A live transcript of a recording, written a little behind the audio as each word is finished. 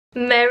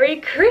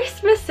Merry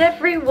Christmas,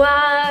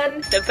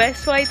 everyone! The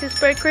best way to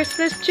spread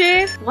Christmas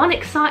cheer. One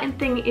exciting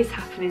thing is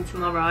happening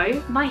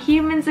tomorrow. My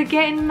humans are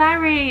getting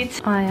married.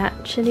 I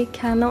actually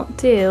cannot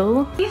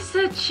deal. It's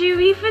a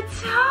Chewy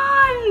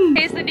Vuitton!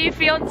 Here's the new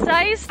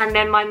fiancés. And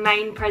then my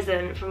main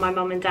present from my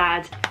mum and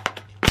dad.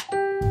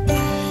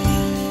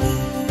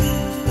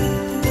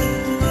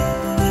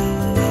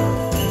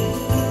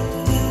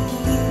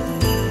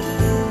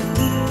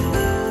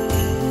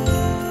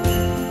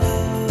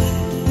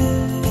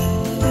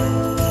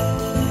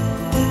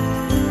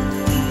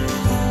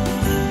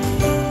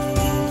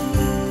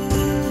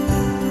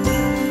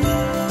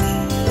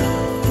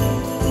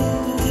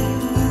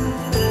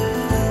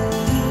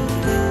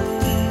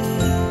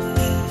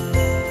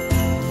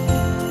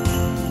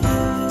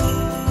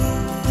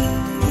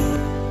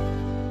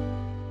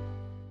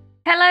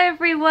 Hello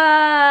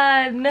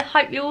everyone!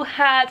 Hope you all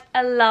had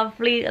a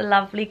lovely,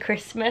 lovely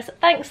Christmas.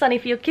 Thanks, Sunny,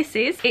 for your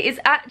kisses. It is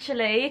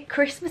actually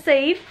Christmas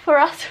Eve for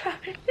us.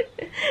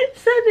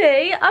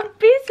 Sunny, I'm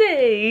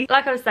busy.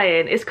 Like I was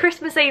saying, it's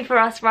Christmas Eve for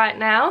us right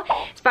now.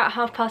 It's about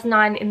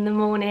 9:30 in the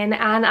morning,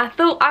 and I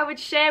thought I would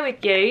share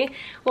with you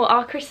what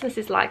our Christmas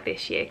is like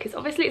this year, because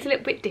obviously it's a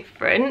little bit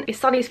different. It's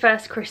Sunny's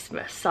first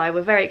Christmas, so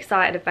we're very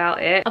excited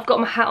about it. I've got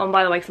my hat on,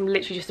 by the way, because I'm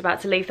literally just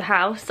about to leave the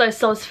house, so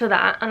soz for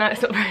that. I know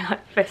it's not very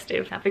like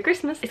festive. Happy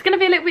Christmas. It's going to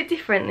be a little bit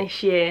different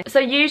this year. So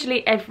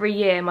usually every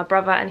year my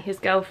brother and his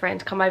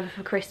girlfriend come over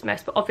for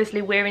Christmas, but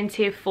obviously we're in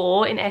tier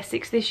 4 in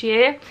Essex this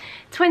year.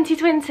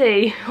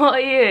 2020, what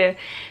a year.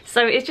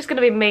 So it's just going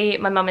to be me,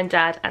 my mum and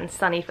dad and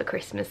Sunny for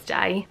Christmas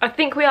Day. I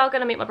think we are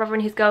going to meet my brother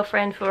and his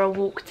girlfriend for a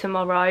walk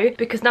tomorrow,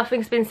 because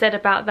nothing's been said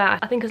about that.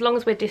 I think as long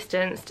as we're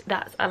distanced,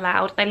 that's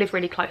allowed. They live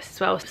really close as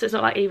well, so it's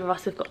not like either of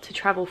us have got to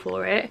travel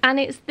for it. And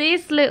it's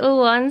this little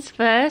one's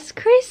first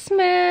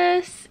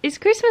Christmas. It's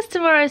Christmas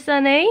tomorrow,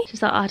 Sunny.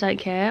 She's like, I don't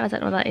care, I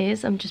don't know what that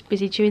is. I'm just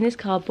busy chewing this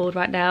cardboard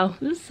right now.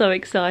 I'm so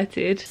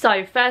excited.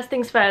 So first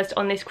things first,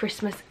 on this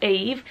Christmas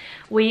Eve,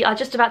 we are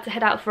just about to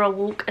head out for a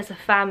walk as a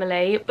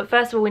family. But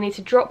first of all, we need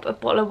to drop a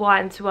bottle of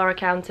wine to our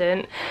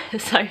accountant.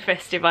 So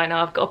festive, I know.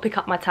 I've got to pick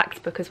up my tax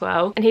book as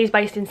well. And he's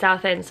based in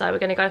Southend, so we're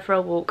going to go for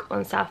a walk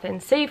on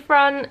Southend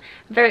seafront.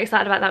 Very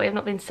excited about that. We have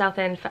not been to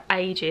Southend for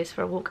ages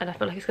for a walk, and I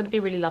feel like it's going to be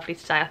really lovely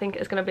today. I think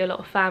there's going to be a lot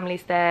of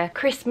families there.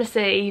 Christmas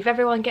Eve,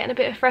 everyone getting a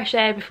bit of fresh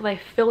air before they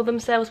fill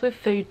themselves with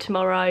food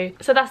tomorrow.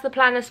 So that's the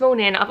plan this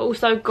morning. I've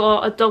also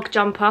got a dog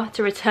jumper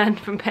to return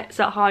from Pets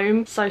at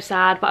Home. So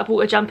sad, but I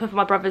bought a jumper for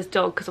my brother's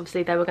dog because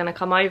obviously they were going to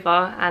come over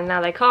and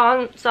now they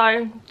can't,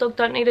 so dog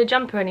don't need a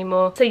jumper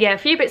anymore. So yeah, a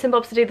few bits and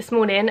bobs to do this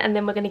morning, and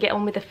then we're going to get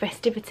on with the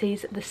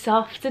festivities this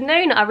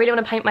afternoon. I really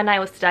want to paint my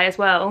nails today as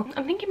well.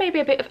 I'm thinking maybe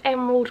a bit of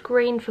emerald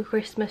green for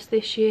Christmas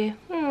this year.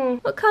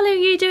 What colour are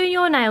you doing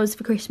your nails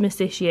for Christmas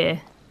this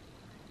year?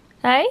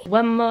 Hey?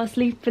 One more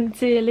sleep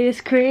until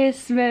it's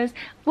Christmas.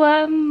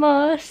 One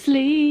more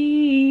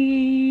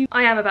sleep.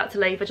 I am about to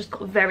leave. I just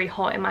got very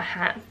hot in my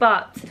hat,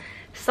 but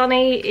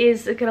Sunny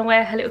is gonna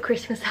wear her little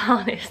Christmas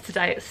harness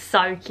today. It's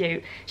so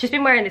cute. She's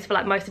been wearing this for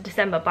like most of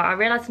December, but I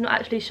realised I've not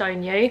actually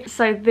shown you.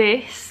 So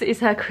this is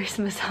her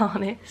Christmas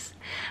harness.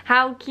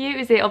 How cute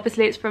is it?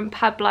 Obviously it's from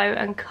Pablo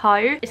 & Co.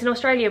 It's an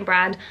Australian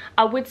brand.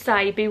 I would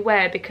say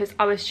beware, because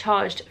I was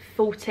charged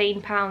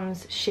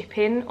 £14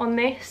 shipping on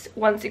this.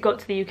 Once it got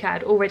to the UK,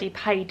 I'd already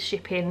paid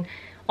shipping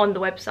on the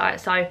website,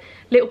 so a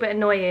little bit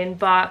annoying,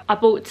 but I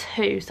bought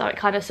 2, so it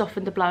kind of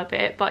softened the blow a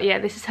bit. But yeah,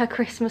 this is her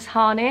Christmas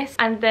harness,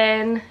 and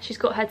then she's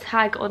got her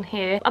tag on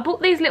here. I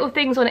bought these little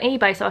things on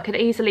eBay so I could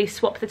easily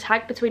swap the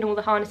tag between all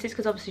the harnesses,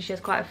 because obviously she has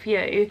quite a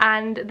few.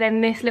 And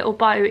then this little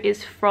bow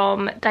is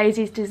from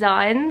Daisy's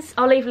Designs.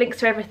 I'll leave links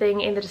to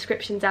everything in the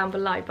description down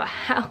below, but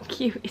how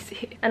cute is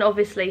it? And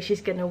obviously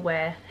she's gonna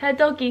wear her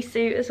doggy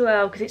suit as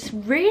well, because it's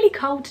really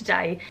cold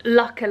today.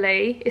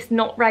 Luckily it's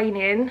not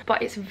raining,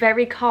 but it's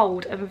very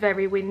cold and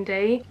very windy.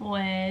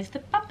 Where's the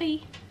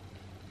puppy?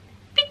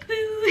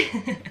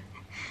 Peek-boo!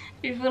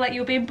 You feel like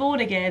you're being born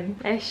again.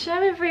 Let's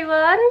show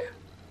everyone.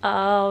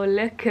 Oh,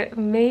 look at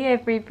me,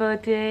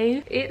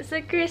 everybody. It's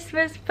a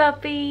Christmas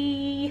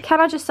puppy. Can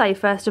I just say,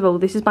 first of all,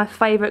 this is my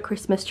favourite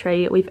Christmas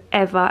tree we've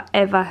ever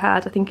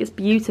had. I think it's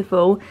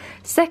beautiful.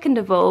 Second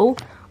of all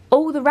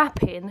the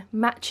wrapping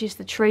matches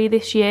the tree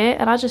this year,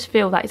 and I just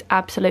feel that is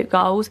absolute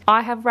goals.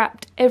 I have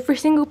wrapped every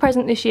single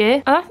present this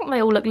year, and I think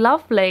they all look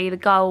lovely. The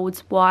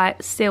golds,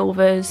 white,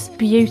 silvers,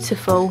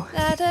 beautiful.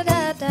 Da, da,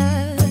 da,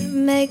 da,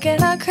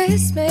 making our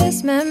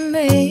Christmas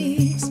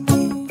memories.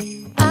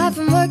 I've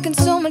been working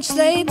so much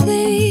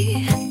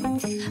lately,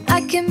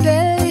 I can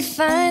barely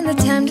find the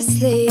time to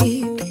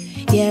sleep.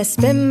 Yeah, I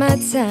spend my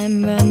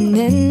time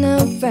running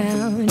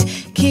around,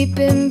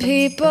 keeping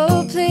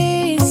people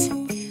pleased.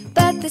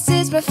 But this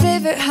is my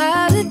favorite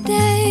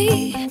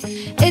holiday.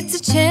 It's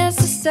a chance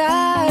to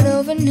start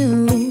over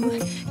new,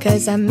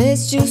 'cause I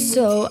missed you,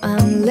 so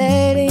I'm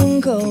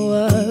letting go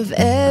of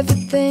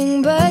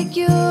everything but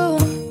you.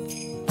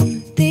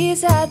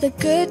 These are the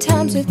good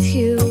times with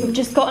you. We've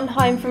just gotten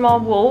home from our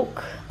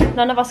walk.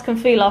 None of us can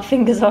feel our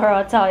fingers or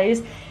our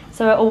toes,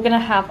 so we're all gonna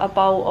have a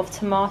bowl of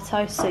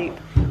tomato soup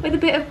with a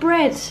bit of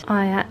bread.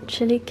 I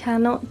actually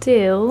cannot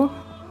deal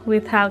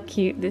with how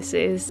cute this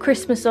is.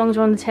 Christmas songs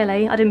are on the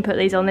telly. I didn't put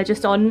these on, they're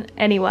just on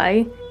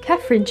anyway.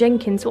 Catherine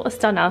Jenkins, what a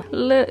stunner.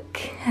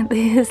 Look at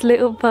this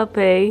little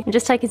puppy. I'm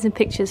just taking some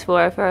pictures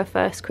for her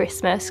first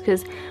Christmas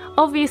because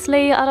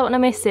obviously I don't want to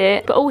miss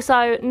it, but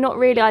also not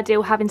really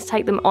ideal having to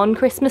take them on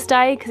Christmas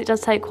Day because it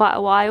does take quite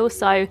a while.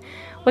 So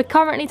we're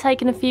currently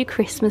taking a few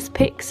Christmas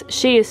pics.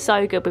 She is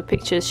so good with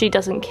pictures. She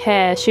doesn't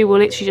care. She will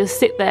literally just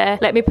sit there,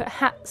 let me put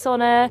hats on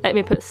her, let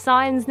me put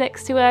signs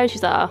next to her.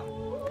 She's like, oh,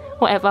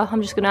 whatever,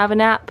 I'm just gonna have a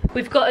nap.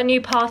 We've got a new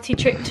party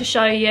trick to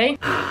show you.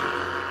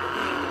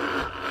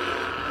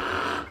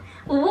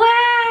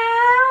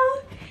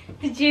 Wow!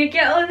 Did you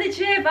get on the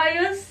chair by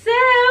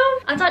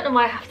yourself? I don't know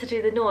why I have to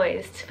do the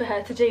noise for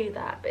her to do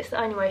that, but it's the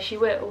only way she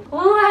will.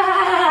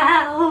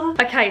 Wow!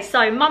 Okay,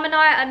 so Mum and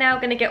I are now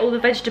gonna get all the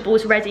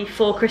vegetables ready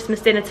for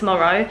Christmas dinner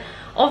tomorrow.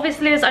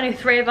 Obviously there's only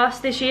 3 of us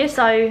this year,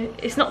 so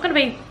it's not going to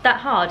be that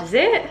hard, is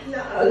it?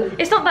 No.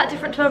 It's not that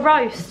different to a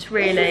roast,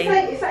 really.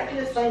 It's exactly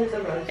the same as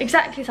a roast.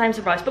 Exactly the same as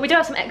a roast, but we do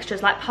have some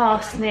extras like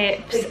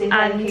parsnips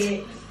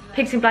and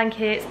pigs in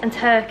blankets and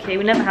turkey.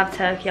 We never have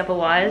turkey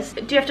otherwise.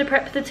 Do you have to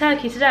prep the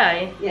turkey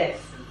today? Yes.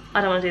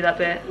 I don't want to do that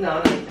bit.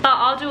 No. But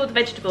I'll do all the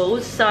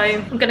vegetables, so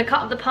I'm going to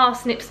cut up the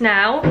parsnips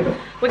now.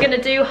 We're going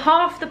to do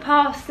half the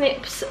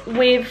parsnips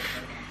with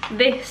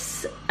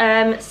this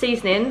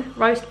seasoning,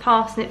 roast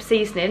parsnip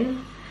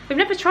seasoning. We've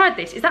never tried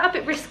this. Is that a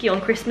bit risky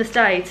on Christmas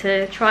Day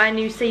to try a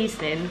new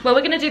seasoning? Well, we're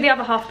going to do the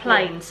other half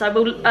plain, so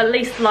we'll at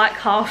least like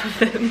half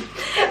of them.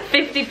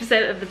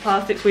 50% of the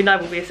parsnips we know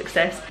will be a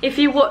success. If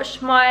you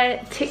watched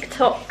my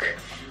TikTok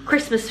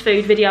Christmas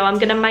food video, I'm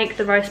going to make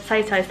the roast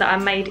potatoes that I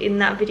made in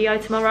that video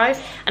tomorrow.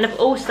 And I've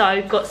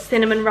also got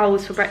cinnamon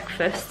rolls for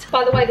breakfast.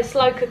 By the way, the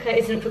slow cooker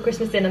isn't for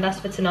Christmas dinner, that's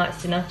for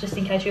tonight's dinner. Just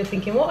in case you're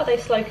thinking, what are they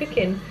slow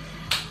cooking?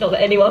 Not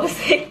that anyone was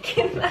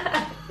thinking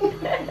that.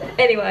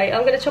 Anyway,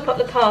 I'm going to chop up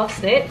the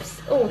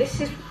parsnips. Oh,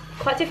 this is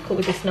quite difficult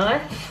with this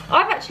knife.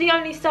 I've actually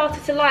only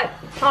started to like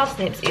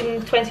parsnips in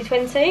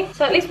 2020.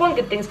 So at least one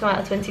good thing's come out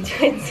of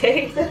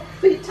 2020.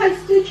 But your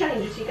tastes do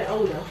change as you get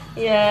older.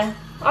 Yeah.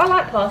 I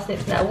like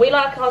parsnips now. We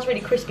like ours really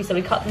crispy, so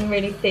we cut them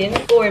really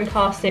thin. Boring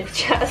parsnip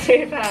chats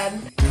we've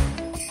had.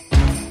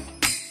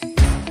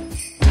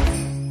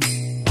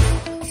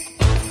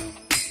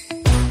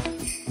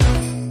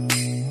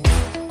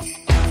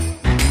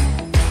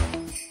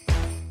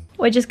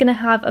 We're just going to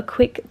have a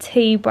quick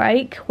tea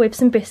break with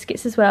some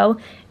biscuits as well.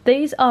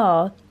 These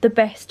are the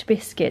best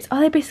biscuits.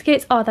 Are they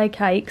biscuits? Are they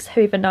cakes?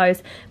 Who even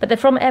knows? But they're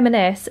from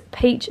M&S,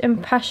 peach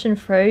and passion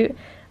fruit.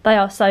 They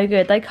are so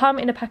good. They come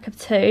in a pack of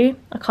 2.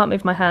 I can't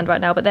move my hand right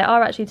now, but there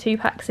are actually 2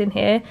 packs in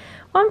here.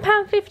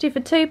 £1.50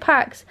 for 2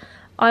 packs.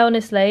 I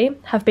honestly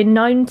have been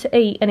known to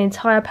eat an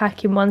entire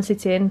pack in one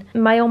sitting.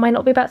 May or may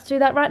not be about to do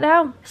that right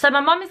now. So my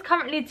mum is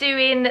currently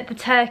doing the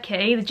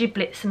turkey, the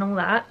giblets and all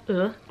that.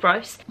 Ugh,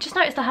 gross. Just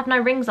noticed I have no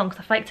rings on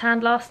because I flaked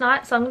tanned last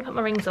night, so I'm going to put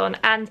my rings on.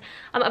 And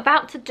I'm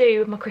about to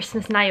do my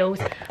Christmas nails.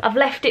 I've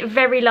left it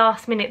very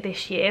last minute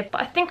this year,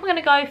 but I think I'm going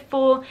to go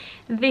for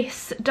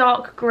this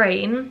dark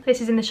green. This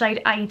is in the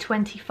shade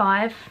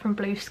A25 from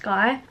Blue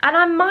Sky. And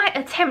I might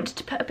attempt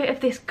to put a bit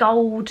of this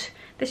gold.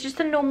 This is just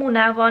a normal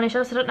nail varnish, so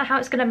I don't know how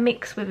it's going to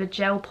mix with a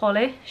gel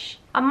polish.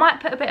 I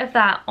might put a bit of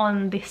that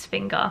on this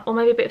finger, or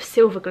maybe a bit of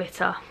silver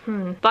glitter.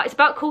 But it's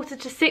about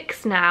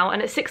 6:15 now, and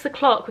at 6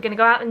 o'clock we're going to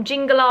go out and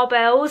jingle our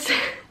bells.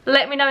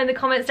 Let me know in the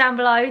comments down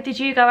below, did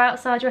you go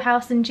outside your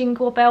house and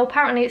jingle a bell?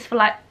 Apparently it's for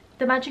like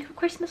the magic of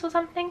Christmas or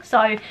something,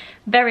 so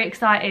very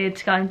excited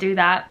to go and do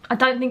that. I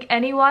don't think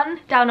anyone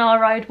down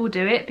our road will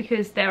do it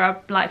because there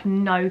are like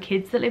no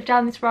kids that live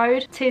down this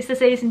road. 'Tis the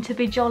season to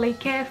be jolly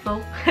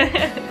careful.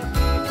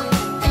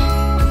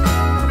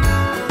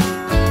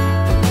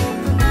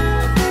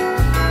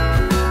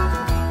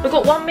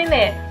 We've got 1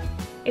 minute.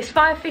 It's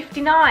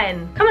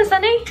 5:59. Come on,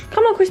 Sunny.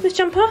 Come on, Christmas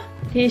jumper.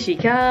 Here she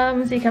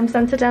comes. Here comes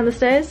Santa down the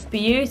stairs.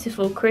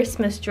 Beautiful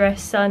Christmas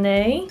dress,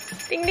 Sunny.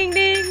 Ding, ding,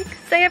 ding.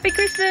 Say Happy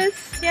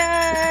Christmas.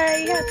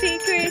 Yay, Happy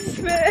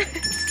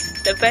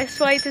Christmas. The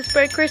best way to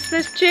spread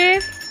Christmas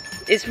cheer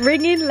is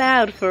ringing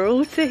loud for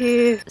all to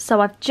hear. So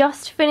I've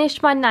just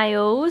finished my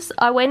nails.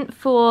 I went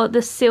for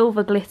the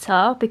silver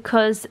glitter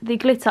because the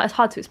glitter, it's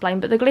hard to explain,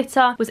 but the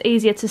glitter was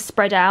easier to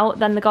spread out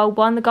than the gold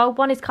one. The gold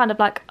one is kind of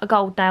like a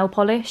gold nail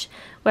polish,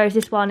 whereas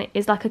this one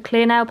is like a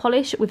clear nail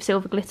polish with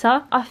silver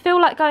glitter. I feel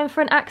like going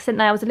for an accent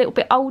nail is a little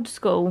bit old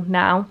school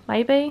now,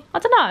 maybe. I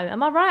don't know,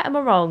 am I right, am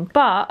I wrong?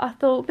 But I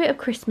thought a bit of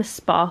Christmas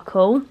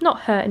sparkle,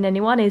 not hurting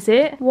anyone, is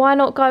it? Why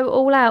not go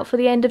all out for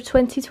the end of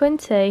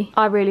 2020?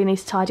 I really need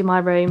to tidy my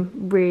room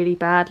really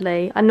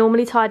badly. I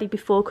normally tidy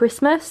before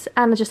Christmas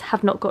and I just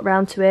have not got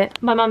round to it.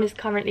 My mum is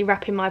currently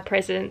wrapping my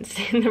presents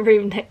in the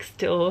room next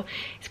door.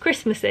 It's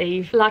Christmas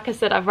Eve. Like I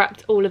said, I've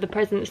wrapped all of the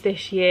presents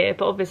this year,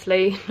 but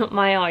obviously not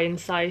my own,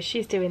 so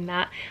she's doing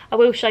that. I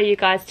will show you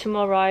guys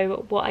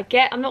tomorrow what I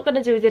get. I'm not going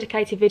to do a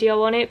dedicated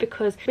video on it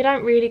because we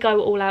don't really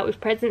go all out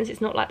with presents.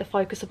 It's not like the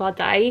focus of our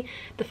day.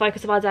 The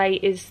focus of our day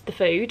is the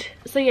food.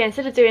 So yeah,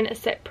 instead of doing a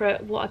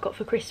separate what I got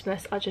for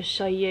Christmas, I'll just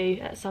show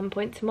you at some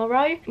point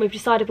tomorrow. We've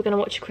decided we're going to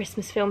watch a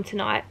Christmas film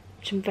tonight,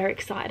 which I'm very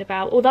excited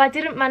about. Although I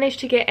didn't manage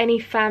to get any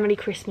family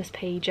Christmas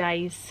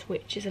PJs,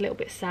 which is a little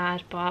bit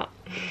sad, but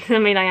I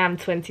mean, I am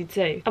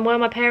 22. And were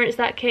my parents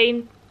that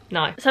keen?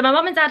 No. So my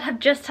mum and dad have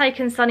just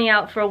taken Sunny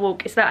out for a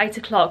walk. It's about 8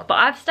 o'clock, but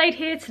I've stayed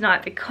here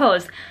tonight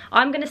because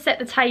I'm going to set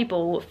the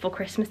table for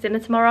Christmas dinner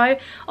tomorrow.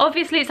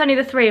 Obviously it's only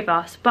the 3 of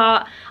us,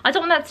 but I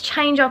don't want that to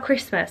change our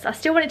Christmas. I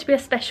still want it to be a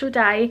special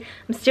day.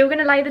 I'm still going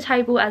to lay the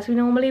table as we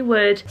normally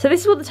would. So this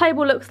is what the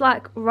table looks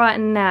like right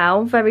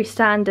now, very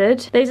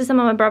standard. These are some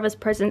of my brother's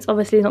presents.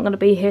 Obviously he's not going to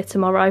be here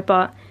tomorrow,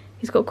 but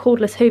he's got a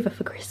cordless hoover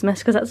for Christmas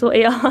because that's what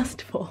he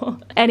asked for.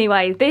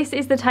 Anyway, this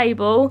is the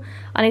table.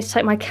 I need to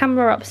take my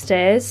camera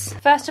upstairs.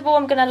 First of all,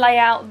 I'm going to lay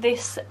out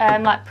this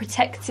like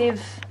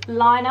protective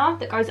liner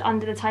that goes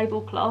under the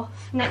tablecloth.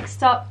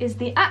 Next up is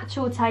the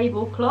actual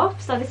tablecloth.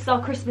 So this is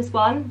our Christmas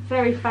one.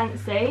 Very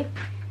fancy.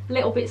 A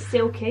little bit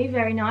silky.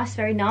 Very nice,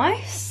 very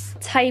nice.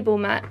 Table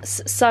mats,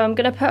 so I'm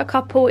gonna put a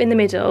couple in the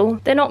middle.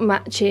 They're not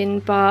matching,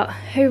 but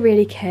who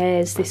really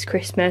cares this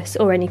Christmas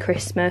or any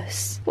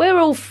Christmas? We're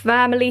all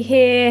family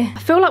here. I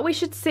feel like we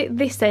should sit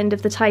this end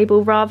of the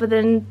table rather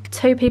than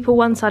 2 people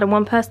one side and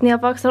 1 person the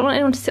other, because I don't want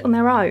anyone to sit on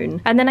their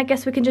own. And then I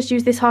guess we can just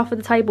use this half of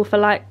the table for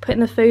like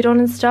putting the food on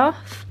and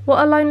stuff.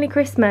 What a lonely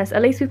Christmas.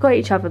 At least we've got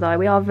each other though.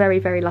 We are very,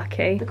 very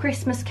lucky. The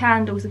Christmas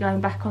candles are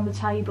going back on the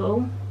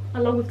table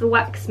along with the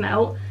wax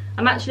melt.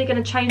 I'm actually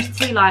going to change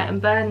the tea light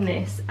and burn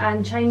this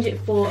and change it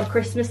for a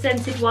Christmas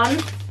scented one.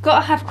 Got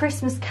to have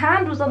Christmas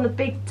candles on the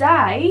big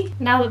day.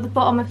 Now that the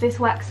bottom of this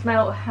wax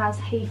melt has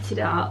heated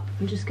up,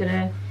 I'm just going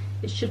to,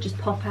 it should just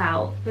pop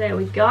out. There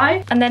we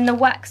go. And then the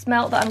wax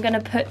melt that I'm going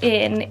to put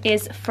in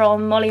is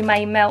from Molly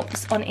May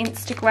Melts on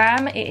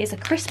Instagram. It is a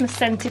Christmas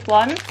scented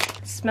one.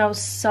 It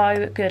smells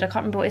so good. I can't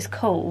remember what it's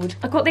called.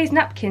 I got these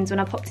napkins when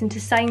I popped into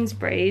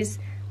Sainsbury's.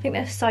 I think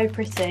they're so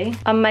pretty.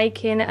 I'm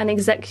making an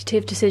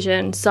executive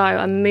decision, so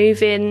I'm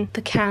moving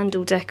the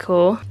candle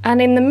decor. And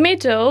in the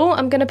middle,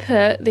 I'm gonna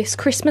put this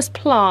Christmas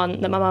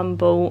plant that my mum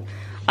bought.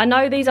 I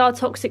know these are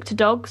toxic to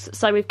dogs,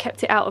 so we've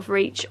kept it out of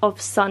reach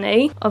of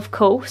Sunny, of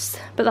course,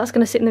 but that's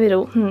gonna sit in the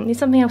middle. Need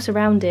something else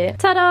around it.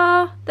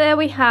 Ta-da! There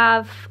we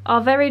have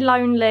our very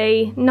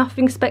lonely,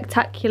 nothing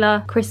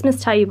spectacular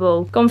Christmas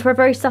table. Gone for a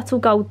very subtle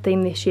gold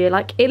theme this year.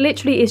 Like, it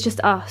literally is just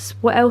us.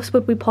 What else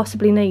would we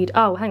possibly need?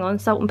 Oh, hang on,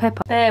 salt and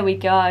pepper. There we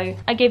go.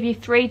 I give you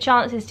 3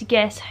 chances to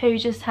guess who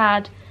just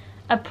had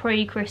a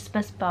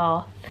pre-Christmas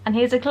bath. And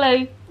here's a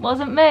clue,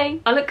 wasn't me.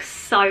 I look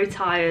so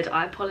tired,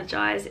 I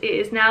apologise. It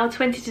is now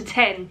 20 to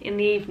 10 in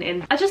the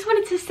evening. I just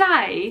wanted to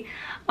say,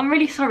 I'm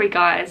really sorry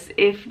guys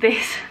if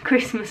this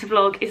Christmas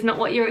vlog is not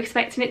what you're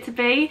expecting it to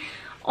be.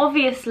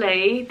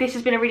 Obviously, this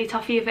has been a really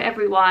tough year for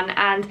everyone,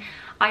 and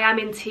I am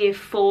in tier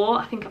 4.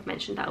 I think I've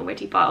mentioned that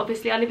already, but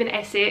obviously I live in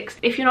Essex.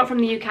 If you're not from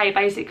the UK,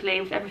 basically,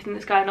 with everything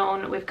that's going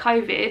on with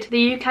COVID,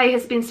 the UK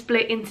has been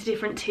split into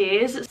different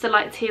tiers. So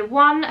like tier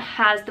 1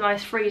 has the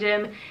most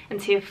freedom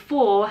and tier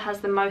 4 has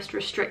the most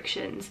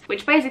restrictions,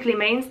 which basically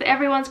means that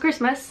everyone's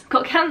Christmas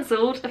got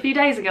cancelled a few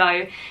days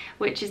ago,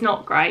 which is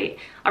not great.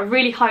 I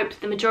really hope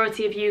the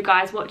majority of you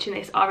guys watching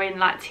this are in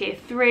like tier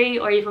 3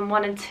 or even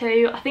 1 and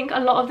 2. I think a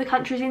lot of the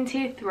country's in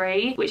tier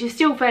 3, which is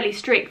still fairly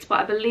strict,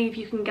 but I believe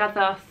you can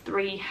gather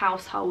 3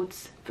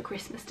 households for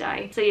Christmas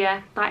Day. So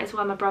yeah, that is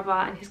why my brother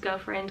and his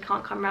girlfriend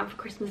can't come around for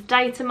Christmas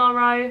Day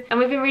tomorrow. And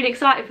we've been really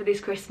excited for this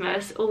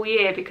Christmas all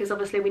year because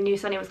obviously we knew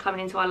Sunny was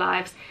coming into our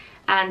lives.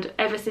 And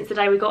ever since the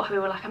day we got her,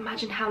 we were like,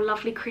 imagine how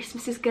lovely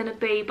Christmas is gonna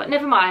be. But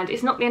never mind,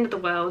 it's not the end of the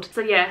world.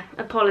 So yeah,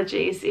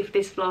 apologies if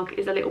this vlog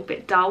is a little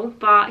bit dull,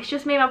 but it's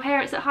just me and my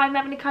parents at home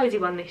having a cosy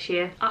one this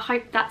year. I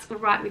hope that's all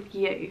right with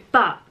you.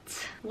 But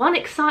one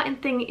exciting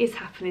thing is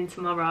happening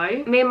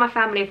tomorrow. Me and my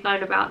family have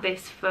known about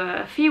this for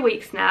a few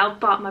weeks now,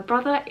 but my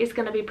brother is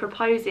going to be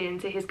proposing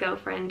to his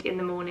girlfriend in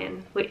the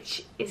morning,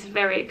 which is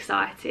very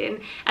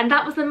exciting. And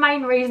that was the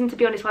main reason, to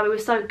be honest, why we were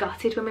so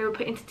gutted when we were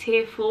put into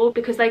tier 4,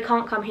 because they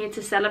can't come here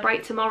to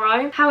celebrate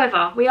tomorrow.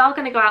 However, we are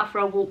going to go out for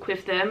a walk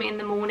with them in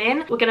the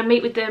morning. We're going to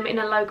meet with them in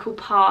a local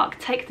park,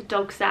 take the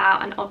dogs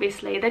out, and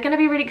obviously they're going to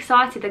be really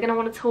excited. They're going to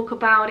want to talk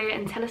about it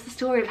and tell us the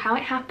story of how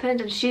it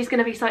happened, and she's going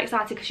to be so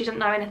excited because she doesn't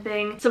know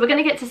anything. So we're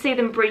going to get to see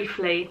them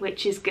briefly,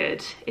 which is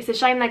good. It's a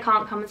shame they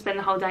can't come and spend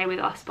the whole day with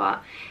us,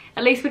 but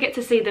at least we get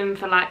to see them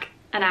for like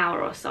an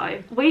hour or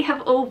so. We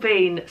have all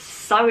been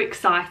so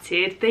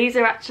excited. These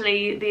are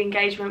actually the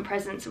engagement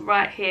presents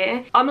right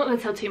here. I'm not going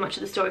to tell too much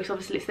of the story because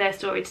obviously it's their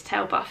story to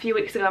tell, but a few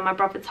weeks ago my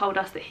brother told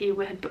us that he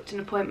had booked an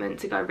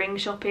appointment to go ring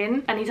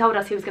shopping, and he told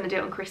us he was going to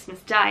do it on Christmas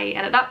Day,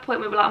 and at that point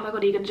we were like, oh my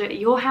god, are you going to do it at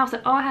your house,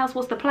 at our house,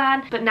 what's the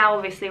plan? But now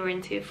obviously we're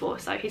in tier 4,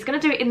 so he's going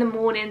to do it in the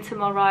morning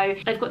tomorrow.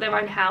 They've got their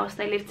own house,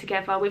 they live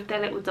together with their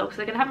little dog, so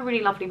they're going to have a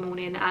really lovely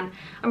morning, and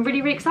I'm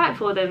really, really excited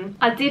for them.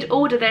 I did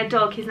order their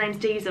dog, his name's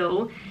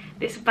Diesel,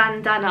 this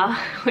bandana,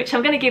 which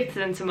I'm going to give to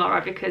them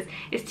tomorrow because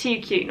it's too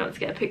cute not to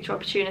get a picture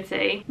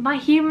opportunity. My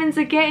humans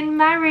are getting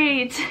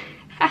married.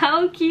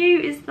 How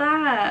cute is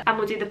that? And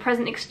we'll do the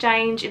present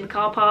exchange in the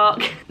car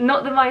park.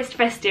 Not the most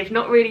festive,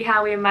 not really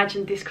how we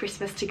imagined this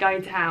Christmas to go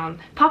down.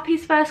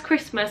 Puppy's first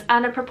Christmas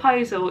and a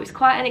proposal is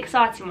quite an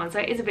exciting one, so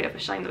it is a bit of a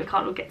shame that we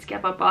can't all get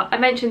together, but I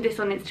mentioned this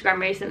on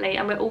Instagram recently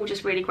and we're all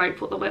just really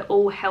grateful that we're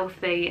all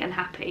healthy and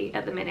happy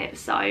at the minute,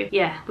 so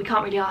yeah, we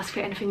can't really ask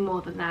for anything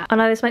more than that. I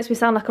know this makes me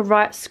sound like a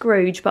right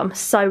Scrooge, but I'm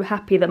so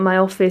happy that my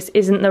office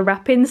isn't the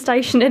wrapping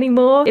station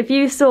anymore. If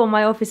you saw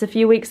my office a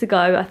few weeks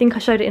ago, I think I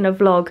showed it in a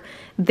vlog,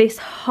 this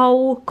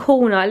whole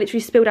corner, I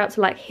literally spilled out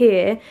to like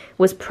here,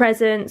 was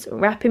presents,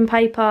 wrapping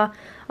paper.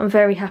 I'm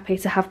very happy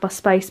to have my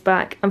space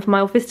back and for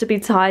my office to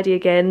be tidy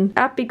again.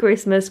 Happy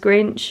Christmas,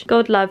 Grinch.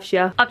 God loves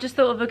you. I've just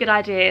thought of a good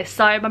idea.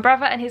 So my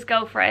brother and his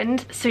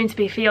girlfriend, soon to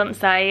be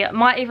fiance,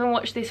 might even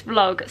watch this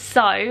vlog.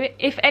 So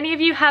if any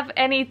of you have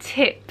any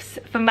tips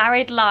for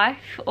married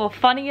life or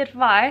funny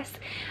advice,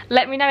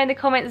 let me know in the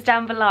comments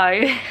down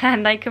below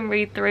and they can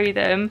read through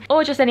them.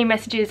 Or just any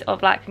messages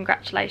of like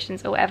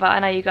congratulations or whatever. I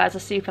know you guys are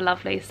super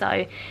lovely,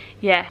 so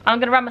yeah. I'm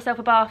gonna run myself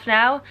a bath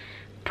now.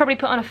 Probably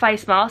put on a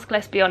face mask,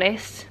 let's be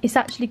honest. It's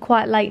actually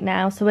quite late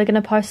now, so we're going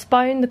to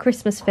postpone the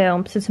Christmas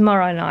film to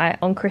tomorrow night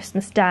on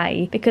Christmas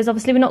Day, because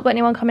obviously we've not got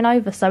anyone coming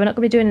over, so we're not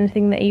going to be doing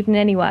anything that evening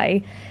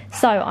anyway.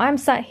 So I'm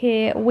sat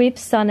here with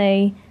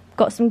Sunny,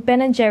 got some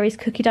Ben & Jerry's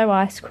cookie dough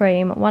ice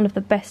cream, one of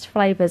the best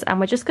flavours, and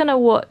we're just going to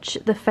watch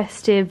the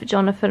festive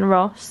Jonathan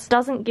Ross.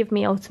 Doesn't give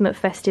me ultimate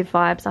festive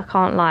vibes, I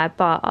can't lie,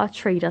 but our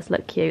tree does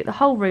look cute. The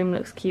whole room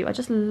looks cute. I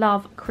just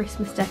love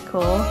Christmas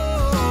decor.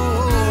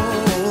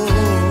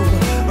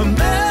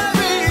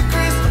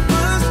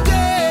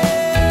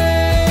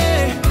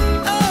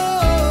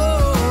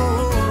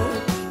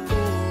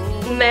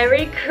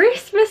 Merry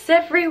Christmas,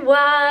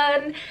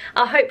 everyone!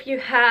 I hope you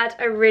had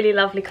a really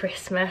lovely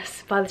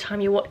Christmas by the time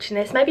you're watching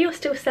this. Maybe you're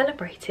still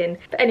celebrating.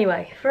 But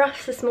anyway, for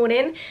us this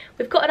morning,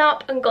 we've gotten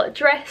up and got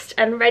dressed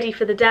and ready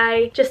for the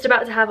day. Just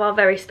about to have our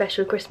very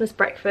special Christmas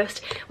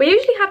breakfast. We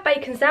usually have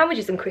bacon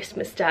sandwiches on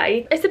Christmas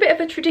Day. It's a bit of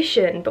a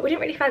tradition, but we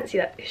didn't really fancy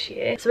that this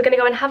year. So we're going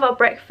to go and have our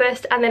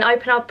breakfast and then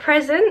open our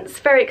presents.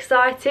 Very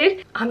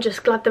excited. I'm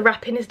just glad the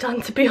wrapping is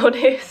done, to be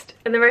honest.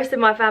 And the rest of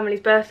my family's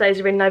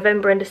birthdays are in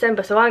November and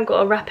December, so I ain't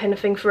got to wrap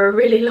anything for a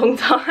really long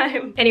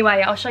time.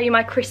 Anyway, I'll show you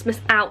my Christmas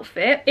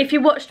outfit. If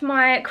you watched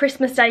my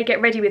Christmas Day Get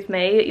Ready With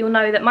Me, you'll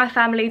know that my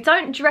family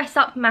don't dress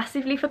up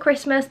massively for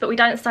Christmas, but we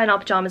don't stay in our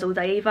pyjamas all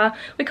day either.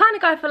 We kind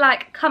of go for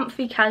like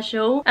comfy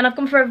casual, and I've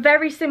gone for a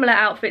very similar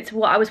outfit to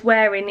what I was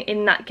wearing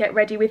in that Get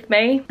Ready With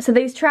Me. So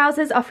these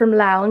trousers are from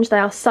Lounge. They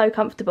are so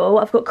comfortable.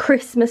 I've got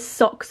Christmas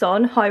socks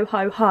on, ho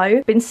ho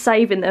ho. Been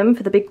saving them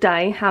for the big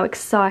day, how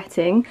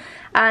exciting.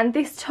 And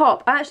this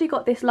top, I actually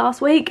got this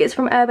last week. It's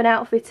from Urban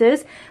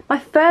Outfitters. My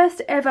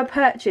first ever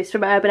purchase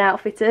from Urban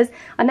Outfitters.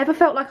 I never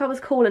felt like I was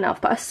cool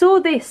enough, but I saw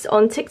this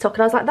on TikTok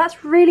and I was like,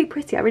 that's really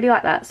pretty. I really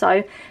like that.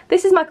 So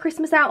this is my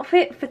Christmas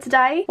outfit for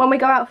today. When we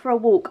go out for a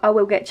walk, I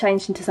will get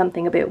changed into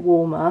something a bit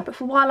warmer. But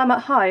for while I'm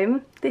at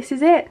home, this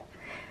is it.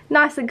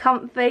 Nice and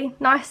comfy,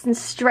 nice and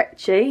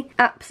stretchy.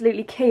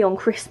 Absolutely key on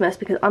Christmas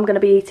because I'm going to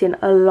be eating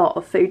a lot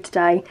of food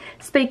today.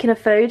 Speaking of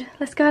food,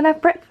 let's go and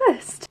have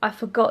breakfast. I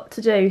forgot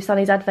to do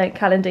Sunny's advent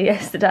calendar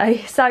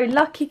yesterday, so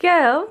lucky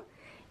girl,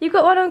 you've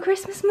got one on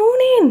Christmas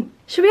morning.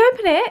 Should we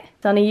open it?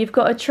 Sunny, you've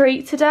got a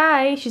treat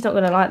today. She's not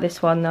going to like this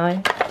one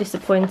though.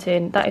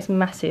 Disappointing. That is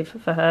massive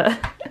for her.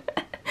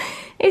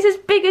 It's as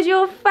big as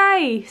your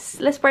face.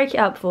 Let's break it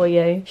up for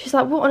you. She's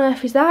like, what on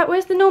earth is that?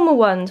 Where's the normal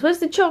ones? Where's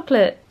the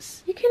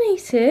chocolates? You can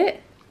eat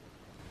it.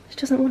 She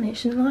doesn't want it.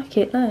 She doesn't like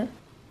it. Look.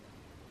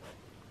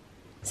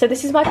 So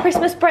this is my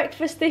Christmas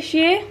breakfast this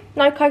year.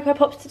 No Cocoa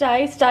Pops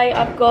today. Today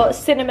I've got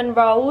cinnamon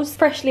rolls,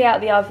 freshly out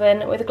of the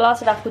oven with a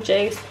glass of apple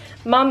juice.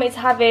 Mum is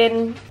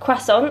having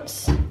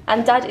croissants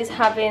and Dad is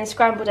having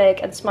scrambled egg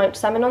and smoked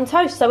salmon on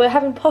toast. So we're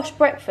having posh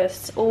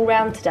breakfasts all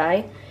round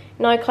today.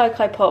 No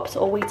Cocoa Pops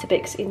or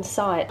Weetabix in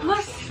sight.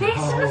 What's this?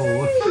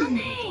 Oh.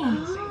 Sunny?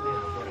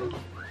 Oh,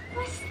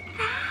 what's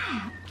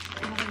that?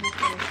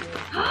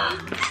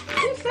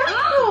 What's that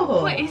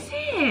for? What is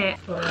it?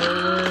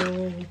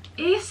 Oh.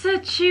 It's a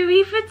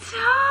Chewy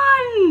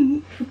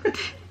Vuitton.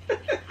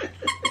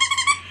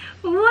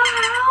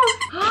 Wow.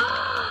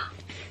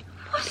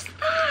 What's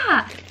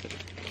that?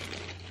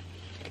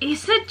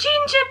 It's a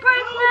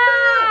gingerbread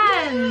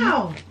man.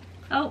 Wow.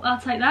 Oh, I'll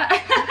take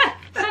that.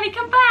 Sunny,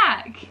 come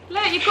back.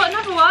 Look, you've got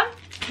another one.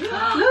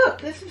 Look,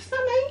 there's some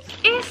sunnies.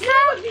 It's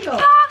What have a you got?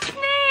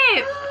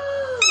 parsnip.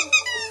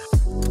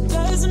 Oh.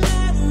 Doesn't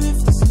matter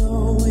if the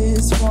snow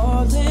is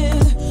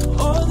falling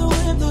or the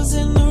windows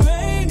in the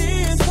rain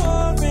is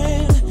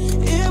pouring.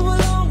 It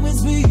will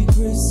always be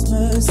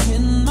Christmas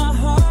in my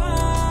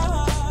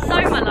heart. So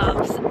my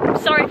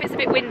loves, sorry if it's a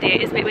bit windy.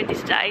 It is a bit windy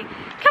today.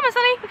 Come on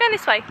Sunny, we're going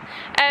this way.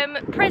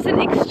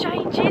 Present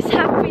exchanges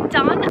have been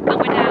done and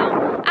we're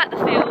now at the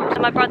field.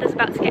 And my brother's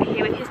about to get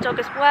here with his dog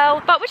as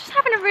well. But we're just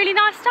having a really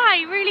nice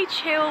day, really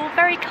chill,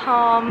 very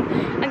calm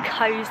and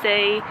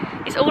cosy.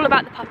 It's all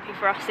about the puppy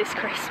for us this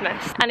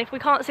Christmas. And if we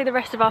can't see the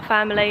rest of our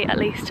family, at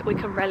least we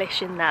can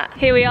relish in that.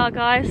 Here we are,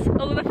 guys,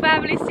 all the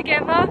families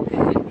together.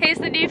 Here's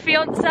the new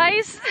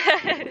fiancés.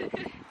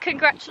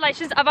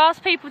 Congratulations. I've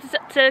asked people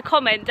to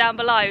comment down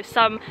below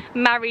some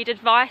married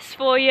advice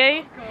for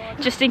you,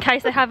 just in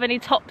case they have any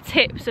top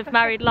tips of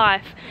married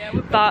life.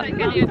 Yeah, but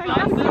any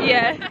advice.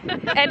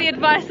 Yeah, any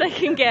advice they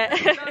can get.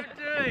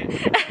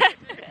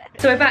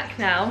 So we're back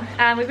now,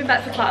 and we've been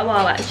back for quite a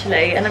while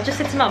actually, and I've just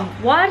said to Mum,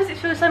 why does it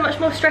feel so much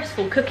more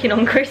stressful cooking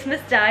on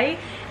Christmas Day?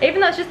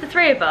 Even though it's just the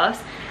three of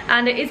us,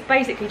 and it is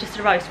basically just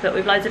a roast but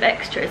with loads of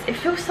extras. It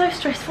feels so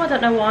stressful, I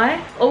don't know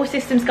why. All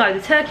systems go.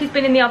 The turkey's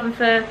been in the oven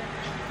for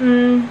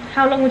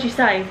how long would you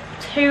say?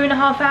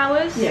 2.5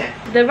 hours? Yeah.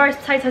 The roast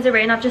potatoes are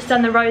in. I've just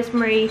done the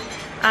rosemary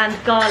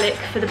and garlic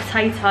for the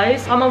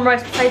potatoes. I'm on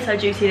roast potato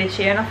duty this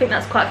year, and I think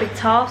that's quite a big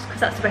task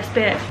because that's the best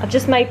bit. I've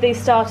just made these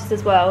starters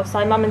as well.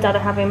 So Mum and Dad are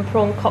having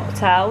prawn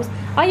cocktails.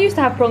 I used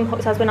to have prawn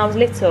cocktails when I was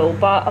little,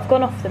 but I've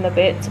gone off them a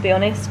bit, to be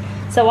honest.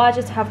 So I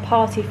just have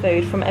party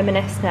food from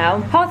M&S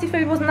now. Party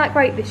food wasn't that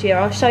great this year.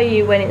 I'll show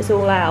you when it's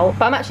all out.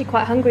 But I'm actually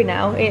quite hungry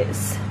now.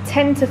 It's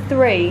 10 to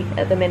 3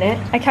 at the minute.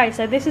 Okay,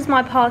 so this is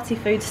my party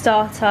food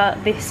starter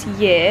this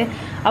year.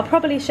 I'll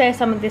probably share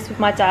some of this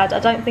with my dad. I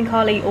don't think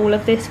I'll eat all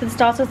of this for the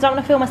starters. I don't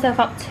want to fill myself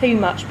up too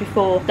much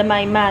before the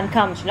main man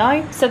comes, you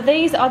know? So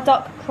these are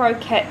duck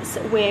croquettes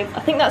with,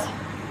 I think that's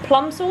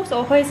plum sauce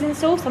or hoisin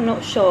sauce, I'm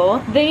not sure.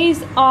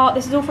 This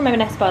is all from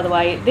M&S, by the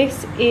way.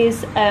 This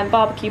is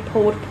barbecue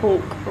pulled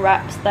pork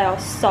wraps. They are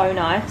so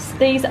nice.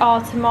 These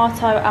are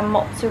tomato and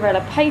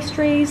mozzarella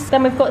pastries.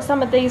 Then we've got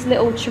some of these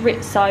little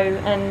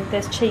chorizo, and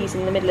there's cheese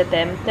in the middle of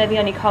them. They're the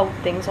only cold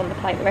things on the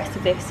plate. The rest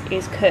of this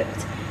is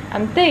cooked.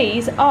 And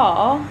these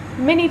are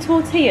mini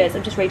tortillas,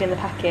 I'm just reading the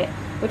packet,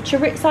 with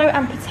chorizo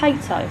and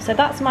potato. So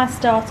that's my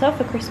starter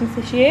for Christmas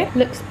this year.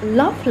 Looks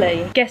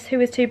lovely. Guess who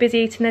was too busy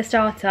eating their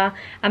starter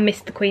and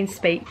missed the Queen's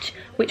speech,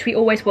 which we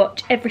always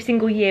watch every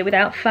single year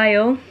without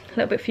fail. A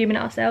little bit fuming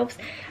at ourselves.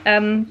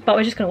 But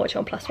we're just gonna watch it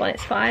on +1,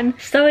 it's fine.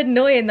 So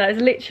annoying though,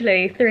 it's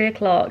literally 3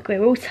 o'clock. We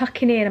were all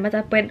tucking in and my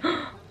dad went,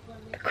 oh,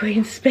 the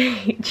Queen's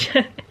speech.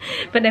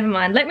 But never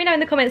mind. Let me know in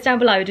the comments down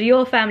below, do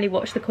your family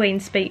watch the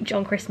Queen's speech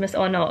on Christmas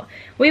or not?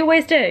 We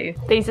always do.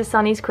 These are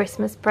Sunny's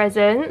Christmas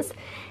presents.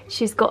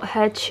 She's got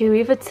her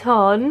Chewy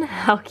Vuitton.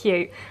 How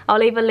cute. I'll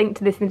leave a link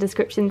to this in the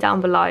description down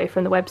below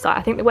from the website.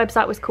 I think the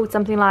website was called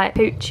something like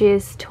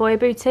Pooch's Toy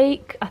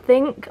Boutique, I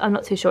think. I'm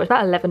not too sure. It's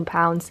about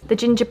 £11. The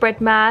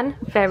gingerbread man,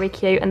 very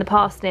cute. And the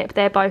parsnip,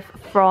 they're both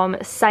from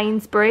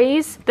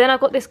Sainsbury's. Then I've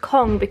got this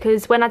Kong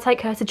because when I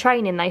take her to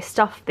training, they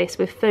stuff this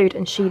with food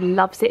and she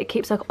loves it. It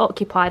keeps her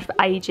occupied for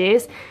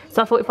ages.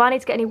 So I thought if I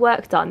need to get any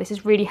work done, this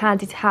is really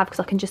handy to have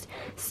because I can just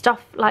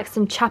stuff like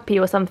some chappy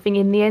or something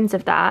in the ends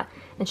of that,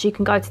 and she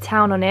can go to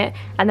town on it.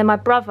 And then my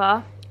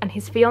brother and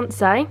his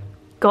fiance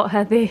got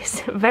her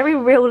this very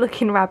real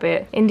looking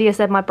rabbit. India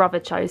said my brother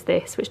chose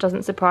this, which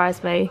doesn't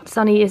surprise me.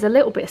 Sunny is a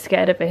little bit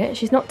scared of it.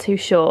 She's not too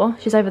sure.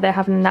 She's over there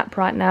having a nap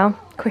right now.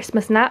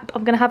 Christmas nap.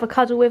 I'm gonna have a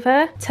cuddle with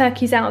her.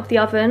 Turkey's out of the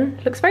oven.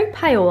 Looks very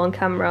pale on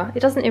camera. It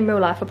doesn't in real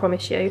life, I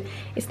promise you.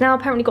 It's now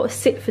apparently got to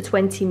sit for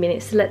 20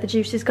 minutes to let the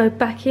juices go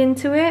back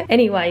into it.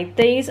 Anyway,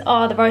 these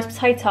are the roast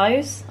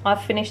potatoes.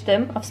 I've finished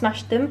them. I've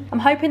smashed them. I'm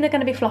hoping they're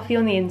gonna be fluffy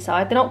on the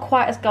inside. They're not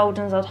quite as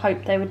golden as I'd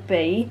hoped they would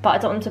be, but I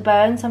don't want them to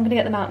burn, so I'm gonna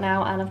get them out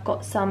now. And I've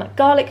got some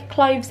garlic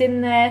cloves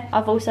in there.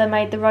 I've also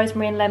made the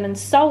rosemary and lemon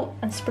salt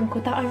and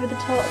sprinkled that over the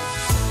top.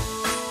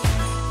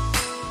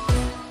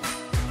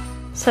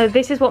 So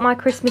this is what my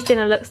Christmas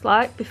dinner looks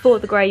like before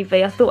the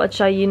gravy. I thought I'd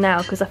show you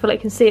now because I feel like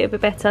you can see it a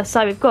bit better.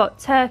 So we've got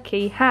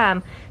turkey,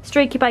 ham,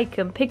 streaky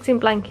bacon, pigs in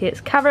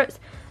blankets, carrots,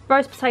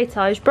 roast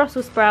potatoes,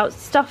 Brussels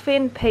sprouts,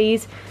 stuffing,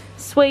 peas,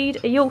 swede,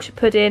 a Yorkshire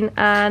pudding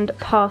and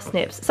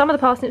parsnips. Some of the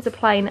parsnips are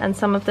plain and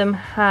some of them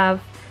have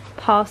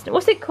parsnip.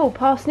 What's it called?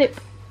 Parsnip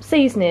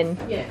seasoning?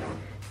 Yeah.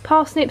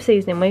 Parsnip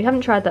seasoning. We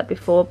haven't tried that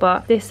before,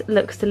 but this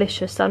looks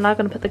delicious. So I'm now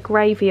going to put the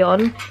gravy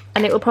on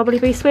and it will probably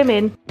be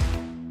swimming.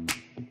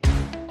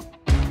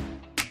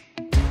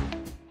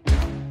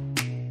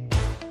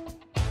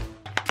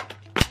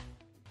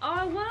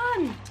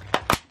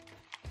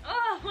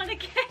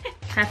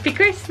 Happy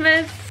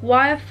Christmas!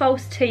 Why are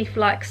false teeth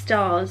like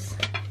stars?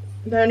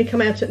 They only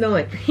come out at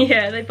night.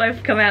 Yeah, they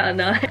both come out at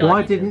night.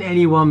 Why didn't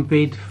anyone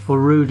bid for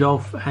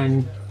Rudolph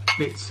and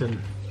Blitzen?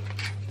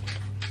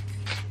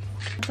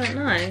 I don't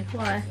know.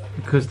 Why?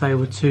 Because they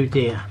were too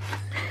dear.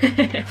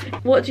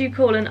 What do you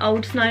call an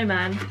old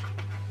snowman?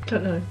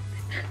 Don't know.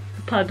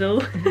 A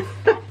puddle.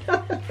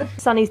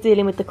 Sunny's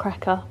dealing with the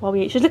cracker while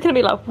we eat. She's looking at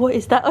me like, what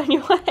is that on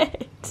your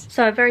head?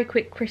 So a very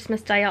quick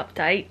Christmas Day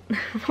update.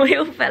 We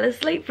all fell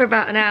asleep for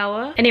about an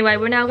hour. Anyway,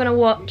 we're now going to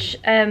watch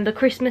the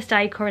Christmas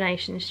Day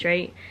Coronation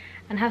Street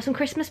and have some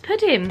Christmas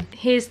pudding.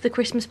 Here's the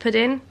Christmas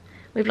pudding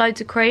with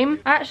loads of cream.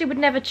 I actually would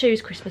never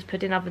choose Christmas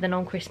pudding other than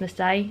on Christmas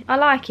Day. I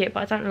like it,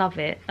 but I don't love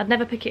it. I'd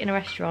never pick it in a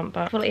restaurant,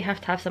 but I feel like you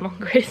have to have some on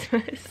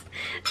Christmas.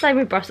 Same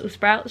with Brussels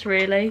sprouts,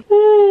 really.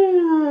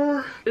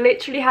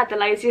 Literally had the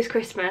laziest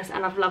Christmas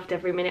and I've loved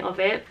every minute of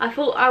it. I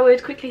thought I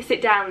would quickly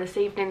sit down this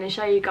evening and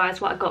show you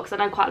guys what I got, because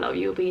I know quite a lot of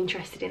you will be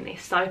interested in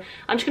this. So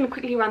I'm just going to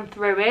quickly run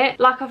through it.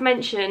 Like I've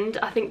mentioned,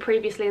 I think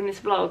previously in this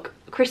vlog,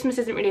 Christmas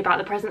isn't really about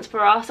the presents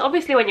for us.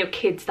 Obviously when you're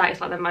kids, that is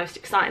like the most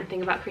exciting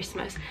thing about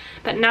Christmas.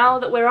 But now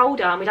that we're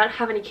older and we don't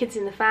have any kids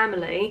in the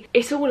family,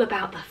 it's all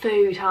about the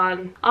food,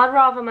 hon. I'd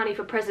rather money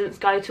for presents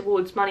go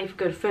towards money for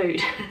good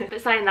food. But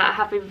saying that, I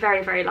have been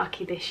very, very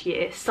lucky this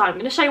year. So I'm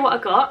going to show you what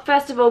I got.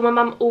 First of all, my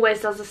mum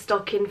always does a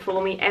stocking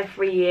for me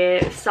every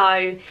year.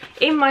 So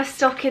in my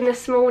stocking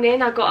this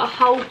morning, I got a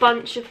whole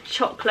bunch of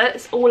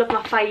chocolates, all of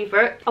my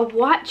favourite. A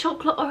white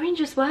chocolate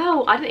orange as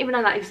well. I didn't even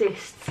know that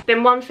exists.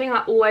 Then one thing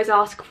I always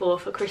ask for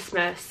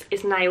Christmas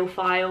is nail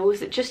files,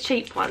 just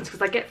cheap ones,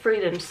 because I get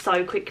through them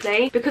so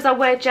quickly. Because I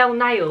wear gel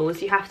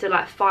nails, you have to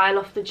like file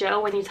off the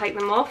gel when you take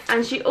them off.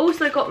 And she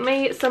also got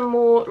me some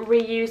more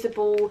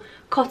reusable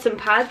cotton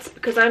pads,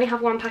 because I only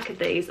have one pack of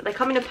these. They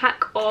come in a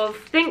pack of,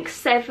 I think,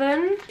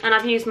 7, and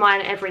I've used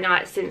mine every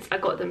night since I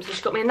got them. So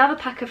she got me another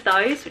pack of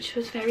those, which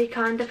was very